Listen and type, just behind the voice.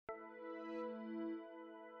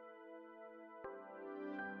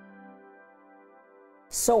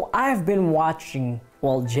So I've been watching,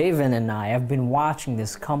 well, Javen and I have been watching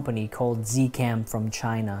this company called Zcam from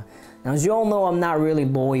China. Now, as you all know, I'm not really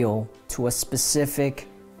loyal to a specific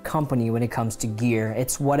company when it comes to gear.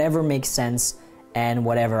 It's whatever makes sense and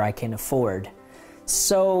whatever I can afford.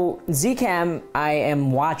 So Zcam I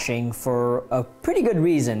am watching for a pretty good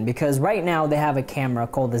reason, because right now they have a camera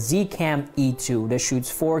called the Zcam E2 that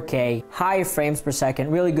shoots 4K, high frames per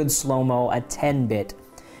second, really good slow-mo at 10-bit.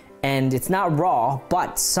 And it's not RAW,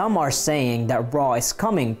 but some are saying that RAW is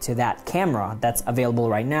coming to that camera that's available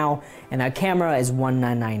right now, and that camera is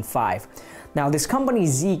 $1995. Now this company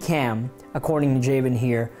Zcam, according to Javen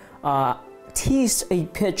here, teased a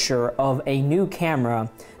picture of a new camera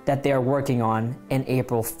that they're working on in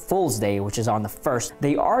April Fool's Day, which is on the 1st.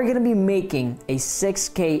 They are going to be making a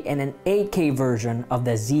 6K and an 8K version of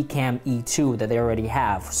the Zcam E2 that they already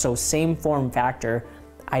have. So same form factor.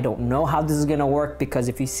 I don't know how this is gonna work, because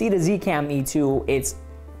if you see the Zcam E2, it's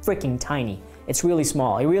freaking tiny. It's really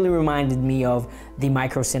small. It really reminded me of the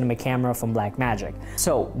micro cinema camera from Blackmagic.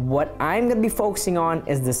 So what I'm gonna be focusing on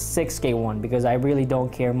is the 6K one, because I really don't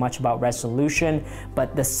care much about resolution,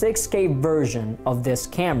 but the 6K version of this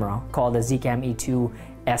camera called the Zcam E2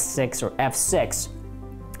 S6 or F6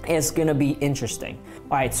 is gonna be interesting.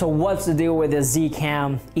 All right, so what's the deal with the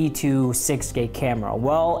Zcam E2 6K camera?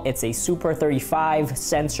 Well, it's a Super 35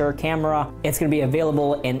 sensor camera. It's gonna be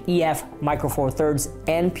available in EF, Micro Four Thirds,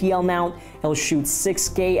 and PL mount. It'll shoot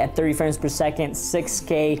 6K at 30 frames per second,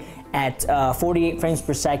 6K at 48 frames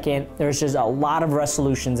per second. There's just a lot of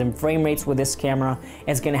resolutions and frame rates with this camera.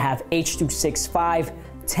 It's gonna have H.265,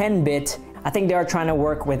 10-bit. I think they are trying to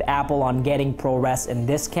work with Apple on getting ProRes in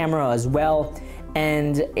this camera as well.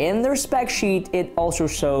 And in their spec sheet, it also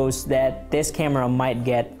shows that this camera might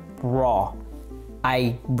get RAW.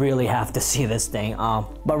 I really have to see this thing.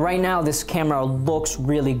 But right now, this camera looks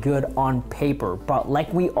really good on paper. But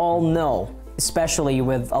like we all know, especially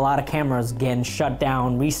with a lot of cameras getting shut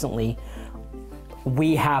down recently,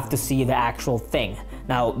 we have to see the actual thing.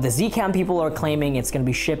 Now, the Zcam people are claiming it's gonna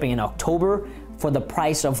be shipping in October for the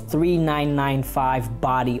price of $3995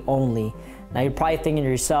 body only. Now you're probably thinking to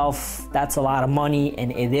yourself, that's a lot of money,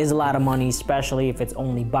 and it is a lot of money, especially if it's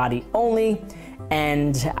only body only.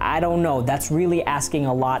 And I don't know, that's really asking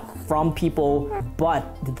a lot from people. But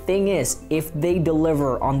the thing is, if they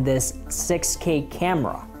deliver on this 6K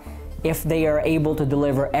camera, if they are able to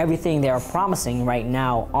deliver everything they are promising right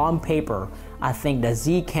now on paper, I think the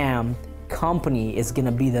Zcam company is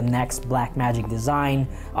gonna be the next Blackmagic design.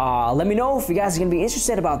 Let me know if you guys are gonna be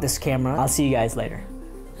interested about this camera. I'll see you guys later.